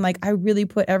this. And like, I really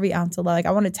put every ounce of love. Like,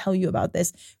 I want to tell you about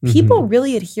this. People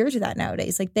really adhere to that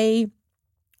nowadays. Like, they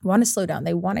want to slow down.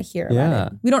 They want to hear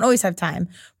about it. We don't always have time,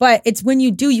 but it's when you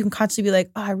do, you can constantly be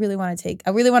like, oh, I really want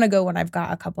to go when I've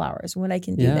got a couple hours, when I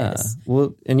can do this.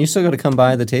 Well, and you still got to come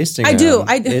by the tasting room.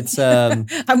 I do. It's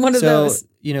I'm one of those.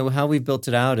 How we've built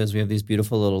it out is we have these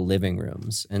beautiful little living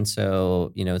rooms. And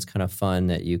so, it's kind of fun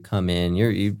that you come in,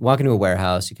 you walk into a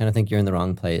warehouse, you kind of think you're in the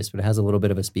wrong place, but it has a little bit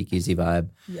of a speakeasy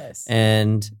vibe. Yes.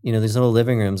 And, these little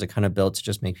living rooms are kind of built to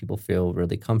just make people feel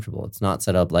really comfortable. It's not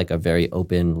set up like a very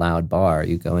open, loud bar.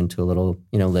 You go into a little,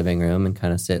 living room and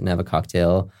kind of sit and have a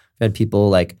cocktail. I've had people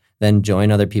like then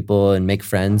join other people and make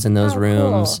friends in those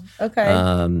rooms. Cool.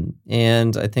 Okay.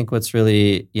 And I think what's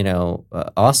really,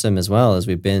 awesome as well is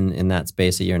we've been in that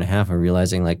space a year and a half and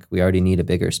realizing like we already need a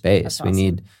bigger space. That's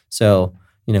awesome.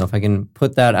 If I can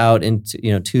put that out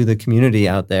into, to the community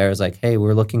out there, is like, hey,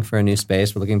 we're looking for a new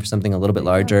space. We're looking for something a little bit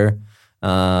larger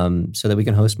so that we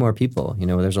can host more people.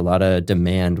 There's a lot of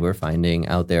demand we're finding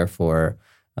out there for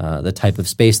the type of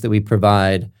space that we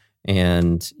provide,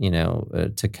 and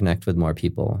to connect with more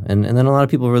people, and then a lot of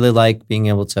people really like being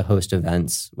able to host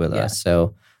events with us.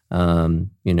 So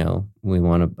we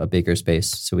want a bigger space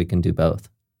so we can do both.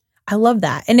 I love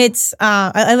that. And it's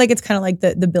I like, it's kind of like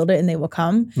the build it and they will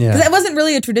come, because that wasn't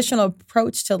really a traditional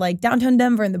approach to like downtown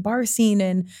Denver and the bar scene,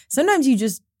 and sometimes you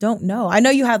just don't know. I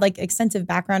know you had like extensive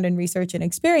background in research and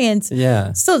experience.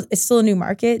 It's still a new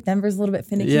market. Denver's a little bit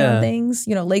finicky on things.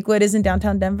 Lakewood isn't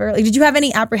downtown Denver. Like, did you have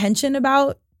any apprehension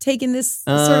about taking this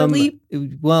sort of leap?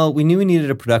 Well, we knew we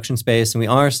needed a production space, and we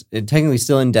are technically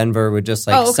still in Denver. We're just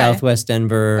like Southwest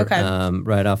Denver,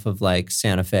 right off of like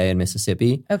Santa Fe and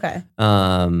Mississippi. Okay.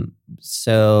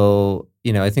 So,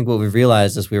 I think what we've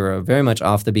realized is we were very much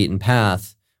off the beaten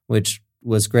path, which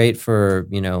was great for,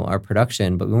 our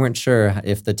production, but we weren't sure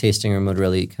if the tasting room would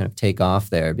really kind of take off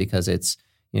there, because it's,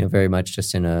 very much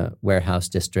just in a warehouse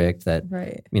district that,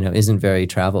 isn't very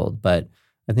traveled. But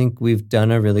I think we've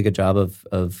done a really good job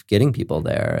of getting people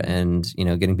there and,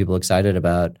 getting people excited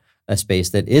about a space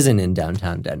that isn't in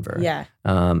downtown Denver. Yeah.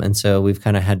 And so we've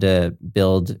kind of had to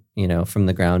build, from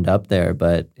the ground up there,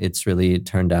 but it's really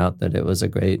turned out that it was a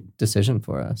great decision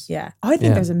for us. Yeah. Oh, I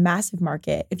think there's a massive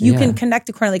market. If you can connect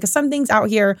accordingly, because some things out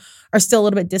here are still a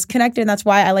little bit disconnected. And that's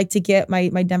why I like to get my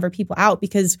Denver people out,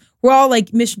 because we're all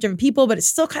like mission-driven people, but it's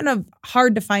still kind of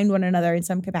hard to find one another in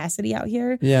some capacity out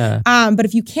here. Yeah. But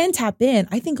if you can tap in,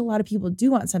 I think a lot of people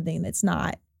do want something that's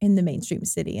not in the mainstream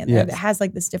city and that has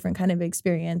like this different kind of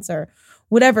experience or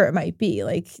whatever it might be.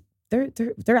 Like,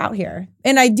 they're out here.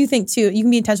 And I do think too, you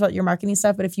can be intentional about your marketing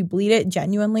stuff, but if you bleed it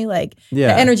genuinely, like the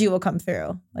energy will come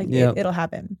through. Like it'll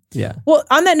happen. Yeah. Well,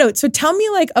 on that note, so tell me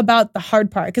like about the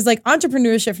hard part. Cause like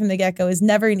entrepreneurship from the get-go is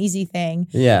never an easy thing.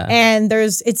 Yeah. And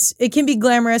it can be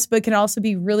glamorous, but it can also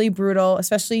be really brutal,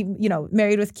 especially,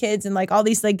 married with kids and like all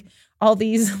these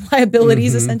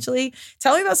liabilities essentially.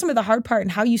 Tell me about some of the hard part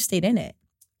and how you stayed in it.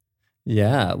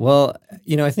 Yeah. Well,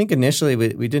 I think initially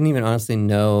we didn't even honestly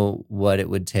know what it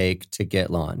would take to get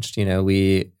launched.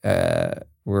 We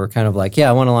were kind of like,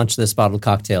 I want to launch this bottled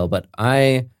cocktail. But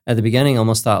I, at the beginning,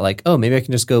 almost thought like, oh, maybe I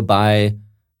can just go buy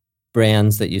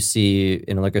brands that you see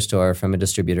in a liquor store from a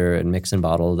distributor and mix and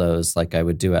bottle those like I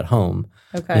would do at home.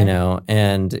 Okay.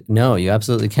 And no, you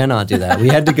absolutely cannot do that. We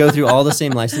had to go through all the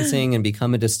same licensing and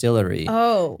become a distillery.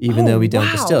 Even though we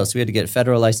don't distill. So we had to get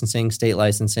federal licensing, state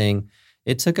licensing.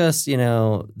 It took us,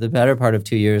 the better part of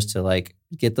 2 years to like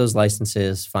get those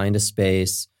licenses, find a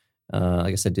space.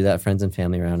 Like I said, do that friends and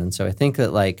family around. And so I think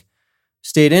that like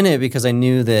stayed in it because I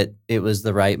knew that it was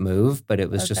the right move, but it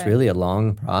was just really a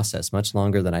long process, much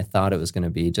longer than I thought it was going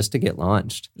to be just to get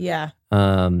launched. Yeah.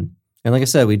 And like I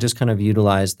said, we just kind of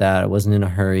utilized that. It wasn't in a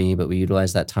hurry, but we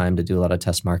utilized that time to do a lot of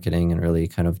test marketing and really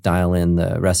kind of dial in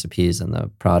the recipes and the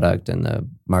product and the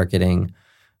marketing.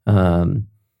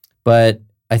 But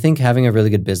I think having a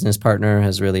really good business partner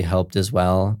has really helped as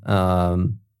well.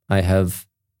 I have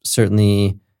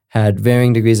certainly had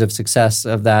varying degrees of success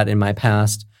of that in my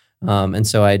past. And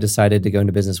so I decided to go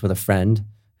into business with a friend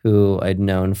who I'd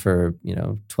known for,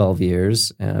 12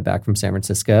 years back from San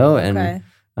Francisco. And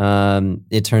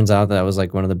it turns out that was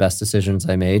like one of the best decisions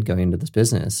I made going into this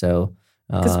business. So,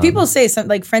 because people say something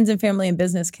like friends and family in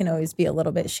business can always be a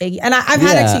little bit shaky. And I've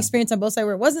had actually experience on both sides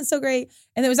where it wasn't so great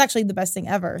and it was actually the best thing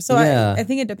ever. So I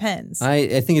think it depends.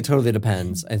 I think it totally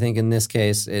depends. I think in this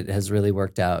case, it has really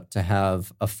worked out to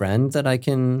have a friend that I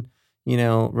can,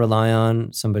 rely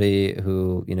on, somebody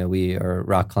who, we are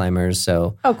rock climbers.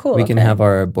 So we can have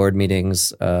our board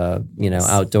meetings,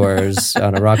 outdoors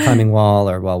on a rock climbing wall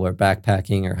or while we're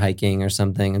backpacking or hiking or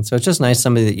something. And so it's just nice,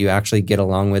 somebody that you actually get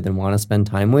along with and want to spend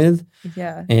time with.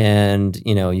 Yeah. And,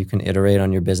 you can iterate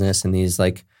on your business in these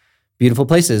like beautiful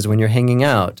places when you're hanging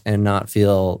out and not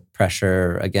feel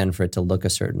pressure, again, for it to look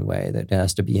a certain way, that it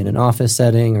has to be in an office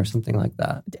setting or something like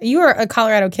that. You are a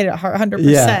Colorado kid at 100%.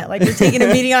 Yeah. Like you're taking a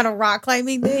meeting on a rock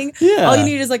climbing thing. Yeah. All you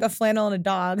need is like a flannel and a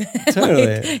dog. Totally.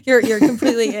 Like, you're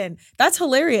completely in. That's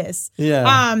hilarious.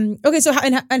 Yeah. Okay. So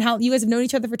how you guys have known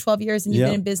each other for 12 years and you've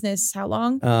been in business how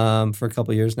long? For a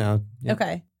couple of years now.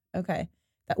 Yep. Okay.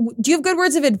 Do you have good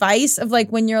words of advice of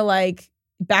like when you're like,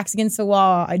 back's against the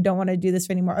wall, I don't want to do this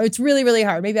anymore. Oh, it's really, really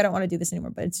hard. Maybe I don't want to do this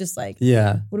anymore, but it's just like, what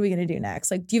are we going to do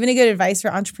next? Like, do you have any good advice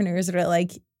for entrepreneurs that are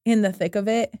like in the thick of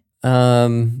it?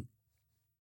 I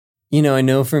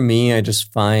know for me, I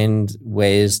just find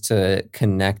ways to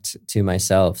connect to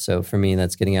myself. So for me,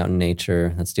 that's getting out in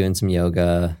nature. That's doing some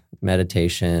yoga,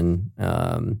 meditation.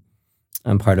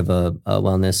 I'm part of a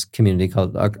wellness community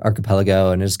called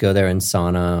Archipelago, and I just go there in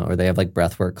sauna, or they have like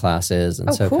breathwork classes. And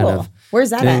cool. Kind of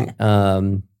where's that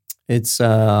at? It's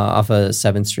off of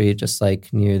 7th Street, just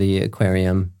like near the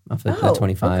aquarium off of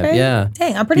 25. Okay. Yeah.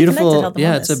 Dang, I'm pretty beautiful, connected.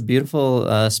 Yeah, it's a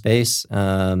beautiful space.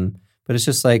 But it's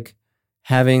just like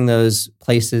having those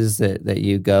places that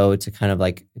you go to kind of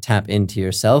like tap into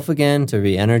yourself again, to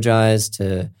re-energize,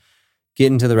 to get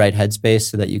into the right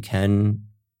headspace so that you can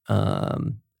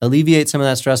alleviate some of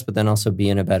that stress, but then also be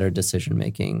in a better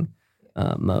decision-making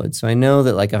mode. So I know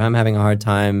that like if I'm having a hard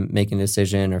time making a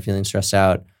decision or feeling stressed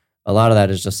out, a lot of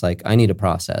that is just like, I need a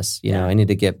process, I need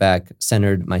to get back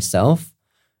centered myself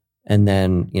and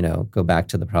then, go back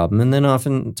to the problem. And then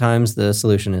oftentimes the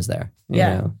solution is there, you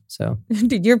know? So.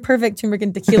 Dude, you're perfect turmeric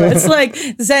and tequila. It's like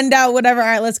send out whatever. All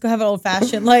right, let's go have an old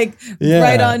fashioned, like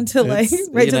right on to like,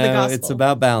 right to the gospel. It's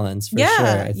about balance for sure.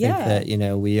 I think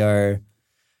that, we are,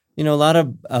 a lot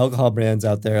of alcohol brands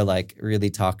out there like really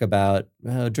talk about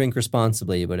drink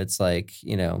responsibly, but it's like,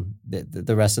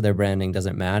 the rest of their branding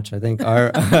doesn't match. I think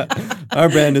our our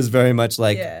brand is very much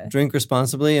like drink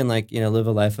responsibly and like, live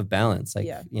a life of balance. Like,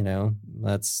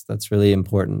 that's really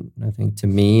important, I think, to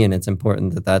me. And it's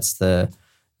important that that's the,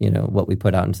 what we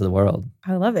put out into the world.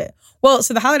 I love it. Well,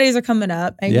 so the holidays are coming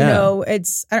up and,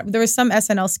 there was some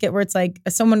SNL skit where it's like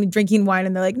someone drinking wine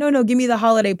and they're like, no, give me the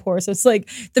holiday pour. So it's like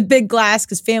the big glass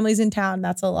because family's in town.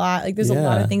 That's a lot. Like there's a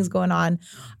lot of things going on.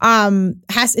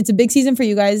 It's a big season for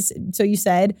you guys. So you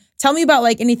said, tell me about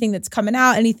like anything that's coming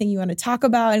out, anything you want to talk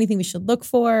about, anything we should look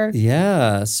for.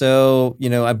 Yeah. So,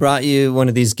 I brought you one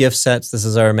of these gift sets. This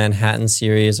is our Manhattan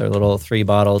series, our little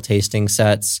 3-bottle tasting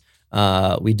sets.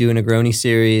 We do a Negroni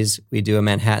series, we do a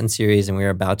Manhattan series, and we're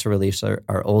about to release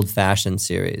our Old Fashioned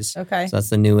series. Okay. So that's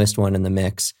the newest one in the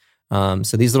mix.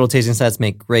 So these little tasting sets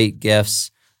make great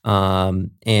gifts.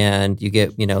 And you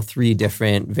get, 3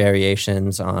 different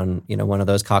variations on, one of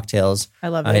those cocktails. I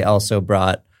love it. I also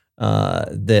brought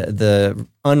the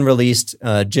unreleased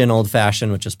gin Old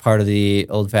Fashioned, which is part of the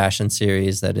Old Fashioned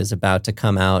series that is about to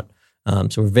come out.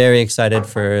 So we're very excited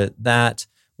for that.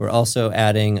 We're also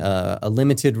adding a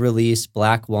limited release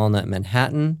Black Walnut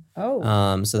Manhattan.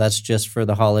 Oh. So that's just for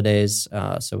the holidays.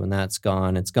 So when that's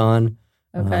gone, it's gone.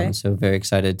 Okay. So very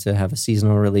excited to have a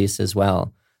seasonal release as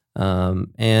well.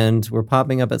 And we're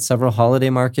popping up at several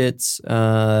holiday markets in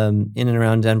and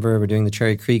around Denver. We're doing the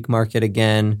Cherry Creek Market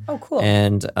again. Oh, cool.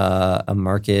 And a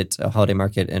holiday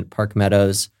market in Park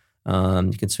Meadows.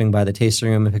 You can swing by the tasting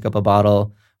room and pick up a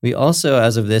bottle. We also,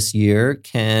 as of this year,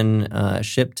 can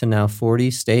ship to now 40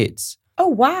 states. Oh,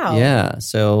 wow. Yeah.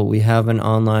 So we have an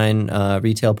online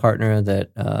retail partner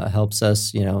that helps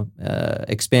us,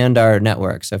 expand our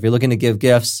network. So if you're looking to give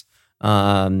gifts,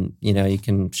 you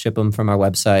can ship them from our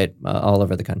website all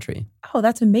over the country. Oh,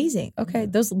 that's amazing. Okay.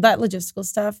 That logistical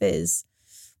stuff is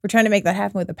we're trying to make that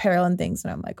happen with apparel and things.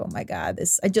 And I'm like, oh my God,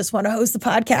 I just want to host the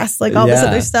podcast, like all this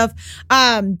other stuff.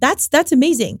 That's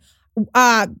amazing.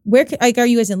 Are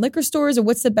you guys in liquor stores, or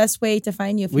what's the best way to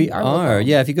find you? If we you are local?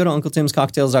 Yeah. If you go to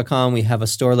UncleTimsCocktails.com, we have a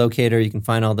store locator. You can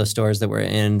find all the stores that we're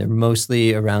in. They're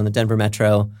mostly around the Denver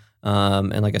metro.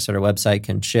 And like I said, our website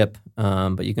can ship,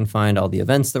 but you can find all the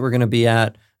events that we're going to be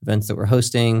at, events that we're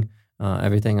hosting,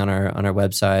 everything on our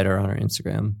website or on our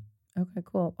Instagram. Okay,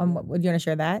 cool. Would you want to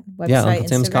share that website? Yeah, Uncle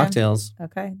Tim's Instagram? Cocktails.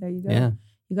 Okay, there you go. Yeah.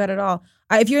 You got it all.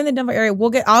 If you're in the Denver area,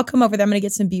 I'll come over there. I'm going to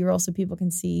get some B-roll so people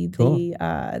can see the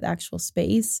actual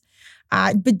space.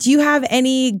 But do you have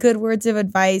any good words of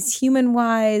advice,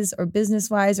 human-wise or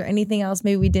business-wise, or anything else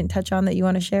maybe we didn't touch on that you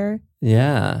want to share?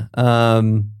 Yeah.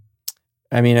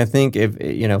 I mean, I think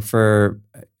if, for,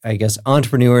 I guess,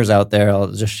 entrepreneurs out there, I'll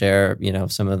just share,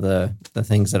 some of the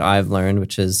things that I've learned,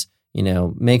 which is,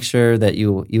 make sure that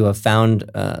you have found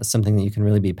something that you can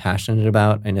really be passionate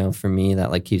about. I know for me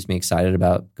that like keeps me excited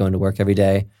about going to work every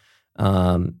day.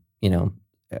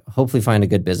 Hopefully find a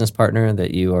good business partner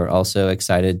that you are also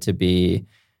excited to be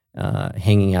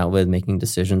hanging out with, making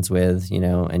decisions with,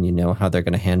 and how they're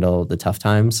going to handle the tough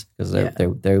times because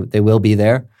they will be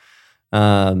there.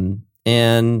 And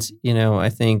I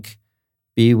think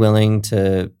be willing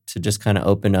to just kind of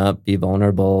open up, be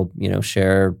vulnerable,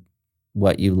 share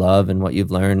what you love and what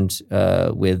you've learned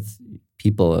with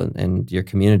people and your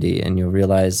community, and you'll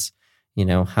realize,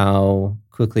 how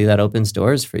quickly that opens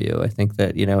doors for you. I think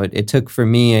that, it took for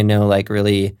me,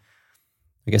 really,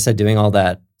 like I said, doing all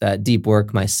that deep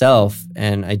work myself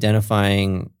and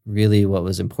identifying really what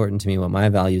was important to me, what my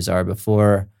values are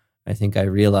before I think I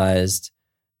realized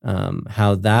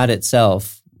how that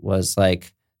itself was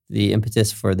like the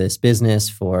impetus for this business,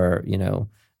 for,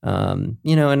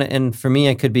 and for me,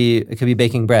 it could be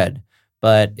baking bread.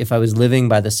 But if I was living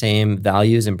by the same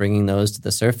values and bringing those to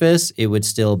the surface, it would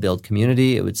still build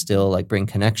community. It would still like bring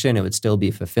connection. It would still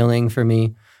be fulfilling for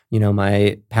me.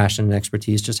 My passion and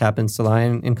expertise just happens to lie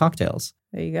in cocktails.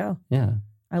 There you go. Yeah.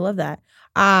 I love that.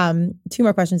 2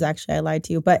 more questions, actually. I lied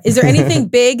to you. But is there anything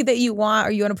big that you want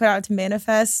or you want to put out to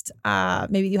manifest?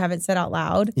 Maybe you haven't said out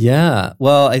loud. Yeah.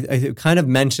 Well, I kind of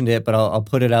mentioned it, but I'll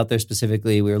put it out there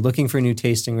specifically. We were looking for a new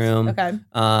tasting room. Okay.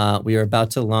 We were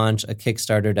about to launch a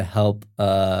Kickstarter to help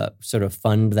sort of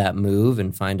fund that move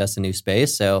and find us a new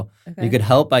space. So you could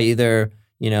help by either,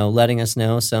 letting us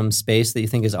know some space that you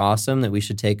think is awesome that we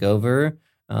should take over.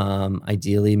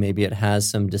 Ideally, maybe it has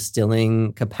some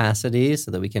distilling capacity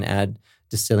so that we can add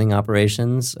distilling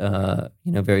operations,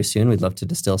 very soon. We'd love to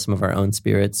distill some of our own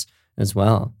spirits as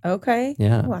well. Okay.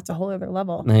 Yeah. Oh, that's a whole other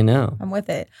level. I know. I'm with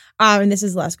it. And this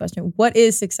is the last question. What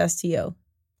is success to you?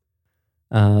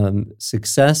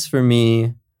 Success for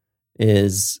me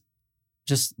is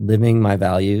just living my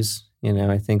values.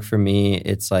 I think for me,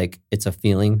 it's a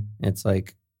feeling. It's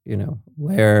like,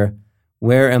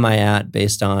 where am I at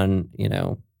based on,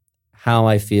 how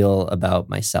I feel about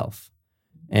myself?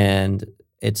 And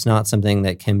it's not something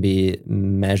that can be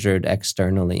measured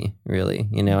externally, really.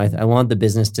 I want the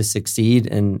business to succeed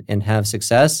and have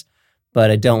success,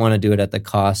 but I don't want to do it at the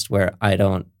cost where I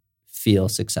don't feel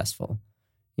successful,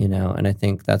 and I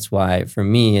think that's why for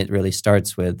me, it really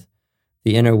starts with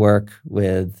the inner work,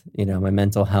 with, my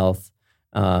mental health.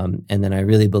 And then I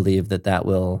really believe that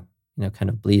will, kind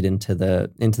of bleed into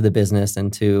the business,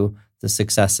 into the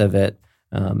success of it,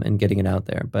 and getting it out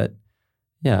there. But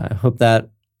yeah, I hope that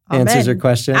answers your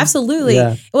question. Absolutely.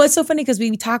 Yeah. Well, it's so funny because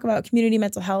we talk about community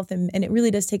mental health and it really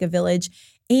does take a village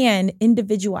and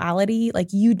individuality,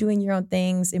 like you doing your own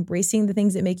things, embracing the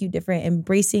things that make you different,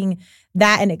 embracing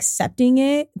that and accepting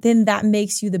it, then that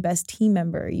makes you the best team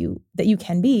member that you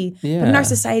can be. Yeah. But in our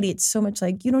society, it's so much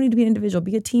like, you don't need to be an individual,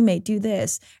 be a teammate, do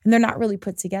this. And they're not really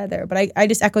put together. But I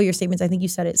just echo your statements. I think you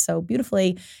said it so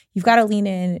beautifully. You've got to lean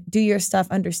in, do your stuff,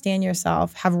 understand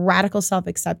yourself, have radical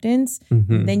self-acceptance.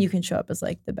 Mm-hmm. Then you can show up as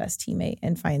like the best teammate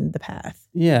and find the path.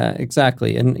 Yeah,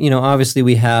 exactly. And, obviously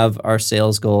we have our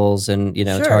sales goals and,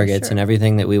 targets and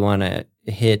everything that we want to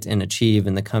hit and achieve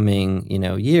in the coming,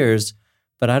 years.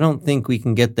 But I don't think we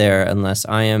can get there unless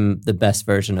I am the best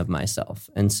version of myself.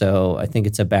 And so I think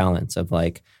it's a balance of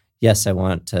like, yes, I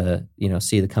want to,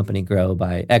 see the company grow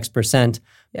by X%,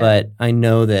 but I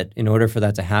know that in order for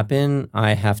that to happen,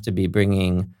 I have to be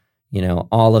bringing,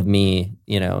 all of me,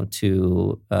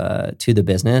 to the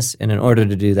business. And in order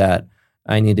to do that,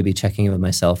 I need to be checking in with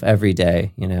myself every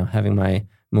day, having my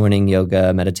morning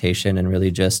yoga, meditation, and really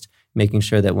just making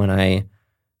sure that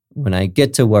when I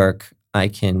get to work, I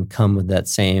can come with that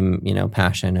same,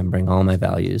 passion and bring all my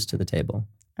values to the table.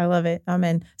 I love it.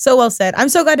 Amen. So well said. I'm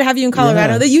so glad to have you in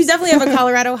Colorado. Yeah. You definitely have a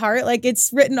Colorado heart. Like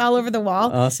it's written all over the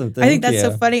wall. Awesome. I think that's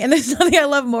so funny. And there's nothing I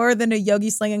love more than a yogi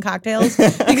slinging cocktails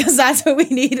because that's what we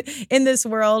need in this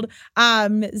world.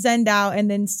 Zenned out and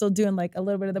then still doing like a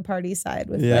little bit of the party side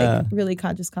with like really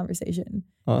conscious conversation.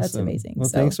 Awesome. That's amazing. Well,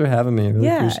 thanks for having me. I really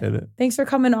appreciate it. Thanks for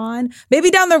coming on.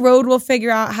 Maybe down the road we'll figure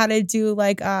out how to do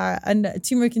like a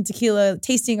turmeric and tequila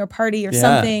tasting or party or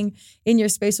something in your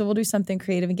space. So we'll do something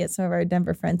creative and get some of our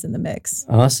Denver friends in the mix.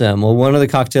 Awesome. Well, one of the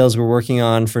cocktails we're working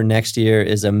on for next year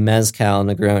is a mezcal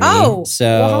Negroni. Oh, so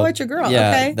well, holler at your girl. Yeah,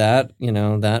 okay.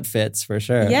 that fits for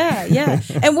sure. Yeah.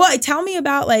 And tell me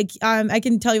about like, I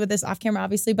can tell you about this off camera,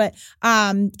 obviously, but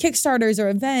Kickstarters or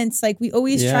events, like we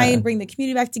always try and bring the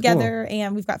community back together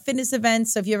and we've got fitness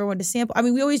events. So if you ever want to sample, I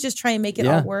mean, we always just try and make it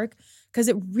all work because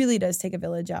it really does take a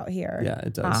village out here. Yeah,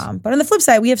 it does. But on the flip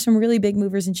side, we have some really big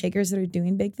movers and shakers that are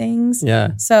doing big things.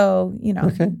 Yeah. So,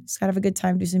 just gotta have a good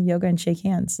time, do some yoga and shake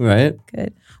hands. Right.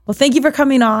 Good. Well, thank you for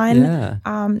coming on. Yeah.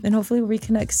 And hopefully we'll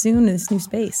reconnect soon in this new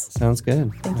space. Sounds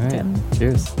good. Thank all you, right. Tim.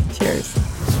 Cheers. Cheers.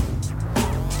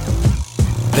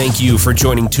 Thank you for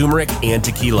joining Turmeric and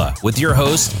Tequila with your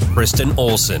host, Kristen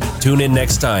Olson. Tune in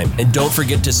next time, and don't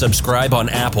forget to subscribe on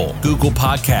Apple, Google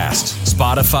Podcasts,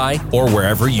 Spotify, or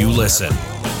wherever you listen.